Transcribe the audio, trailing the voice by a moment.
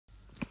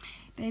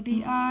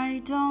Baby,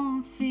 I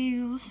don't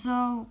feel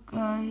so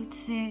good.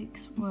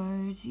 6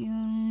 words you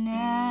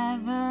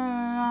never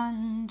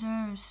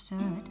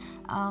understood.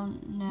 I'll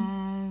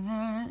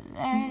never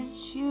let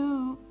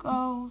you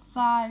go.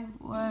 5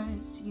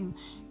 words you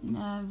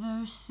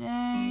never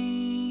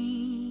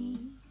say.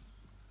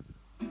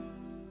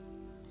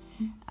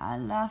 I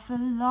laugh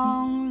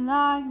along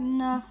like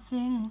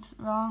nothing's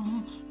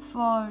wrong.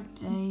 4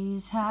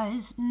 days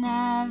has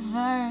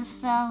never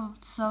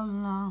felt so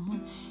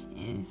long.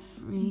 If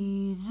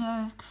 3's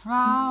a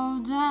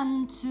crowd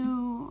and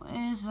 2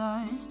 is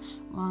us,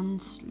 1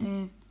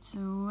 slipped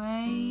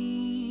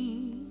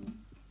away.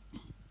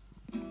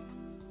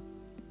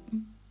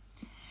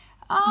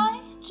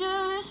 I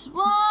just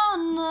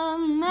wanna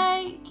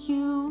make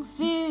you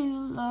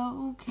feel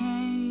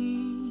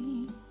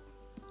okay,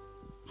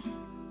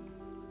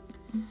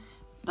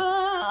 but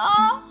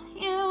all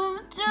you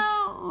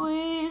do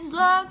is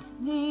look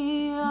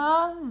the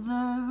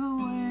other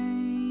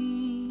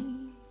way.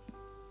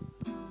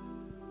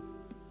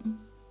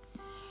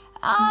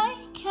 I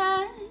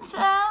can't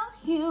tell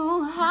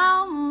you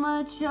how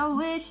much I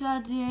wish I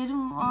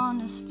didn't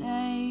wanna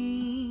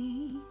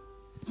stay.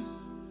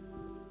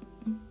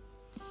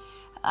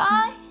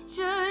 I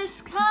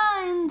just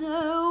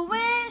kinda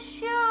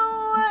wish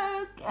you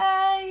were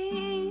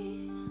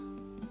gay.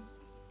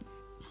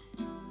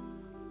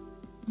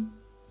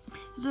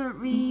 The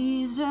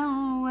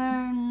reason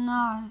we're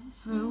not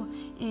through,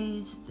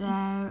 is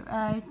there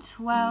a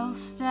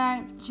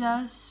 12-step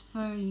just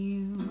for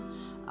you?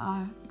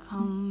 Our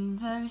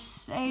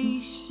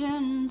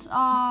conversations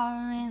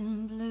are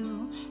in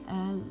blue,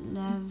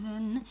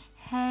 11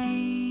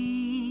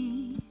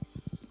 haze.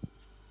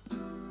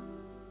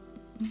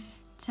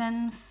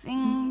 10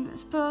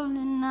 fingers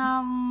pulling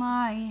out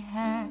my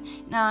hair.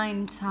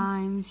 9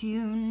 times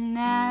you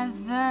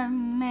never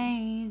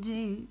made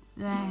it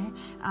there.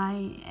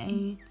 I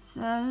ate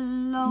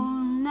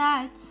alone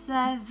at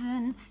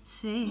 7,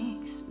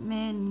 6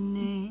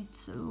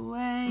 minutes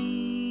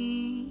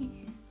away.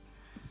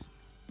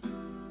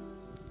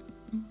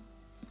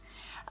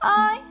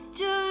 I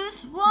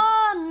just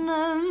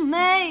wanna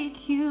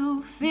make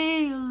you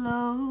feel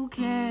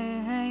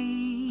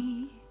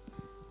okay,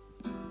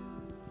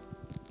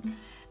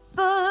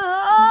 but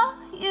all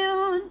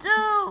you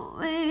do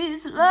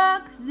is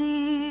look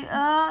the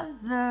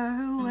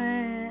other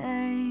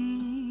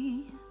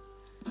way.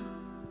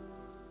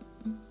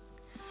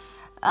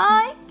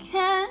 I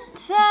can't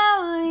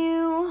tell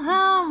you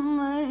how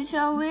much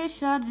I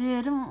wish I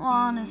didn't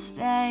wanna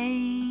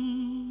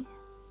stay.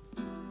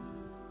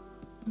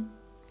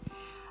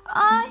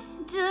 I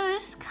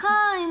just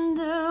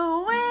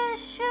kinda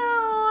wish you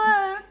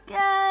were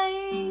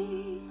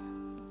gay,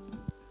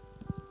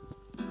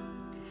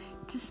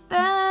 to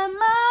spare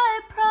my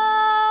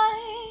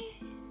pride,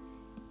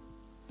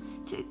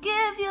 to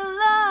give you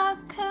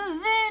lack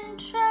of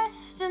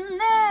interest and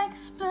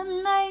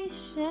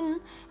explanation.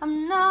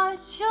 I'm not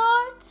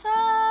your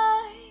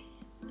type.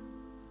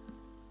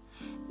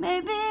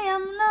 Maybe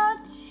I'm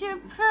not your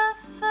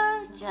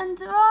preferred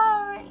gender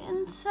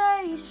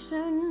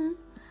orientation.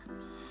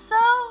 I'm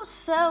so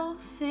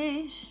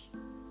selfish,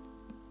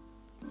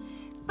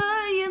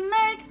 but you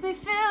make me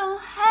feel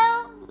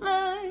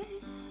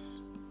helpless,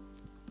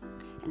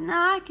 and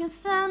I can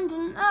stand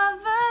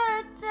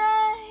another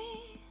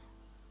day.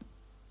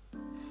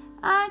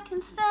 I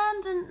can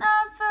stand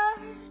another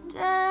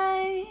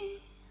day.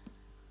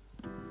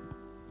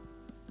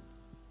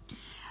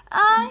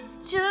 I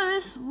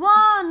just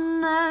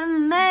wanna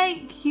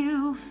make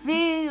you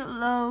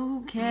feel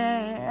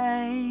okay,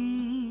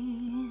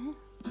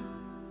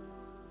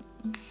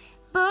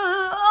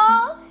 but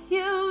all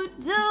you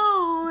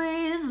do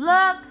is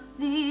look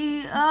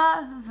the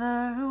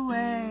other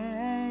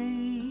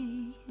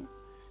way.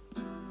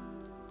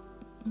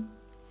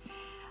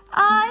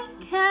 I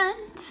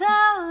can't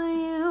tell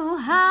you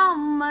how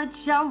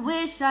much I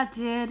wish I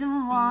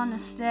didn't wanna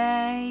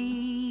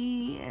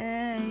stay.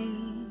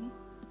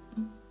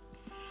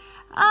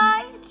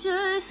 I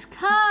just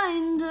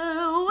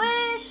kinda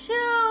wish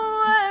you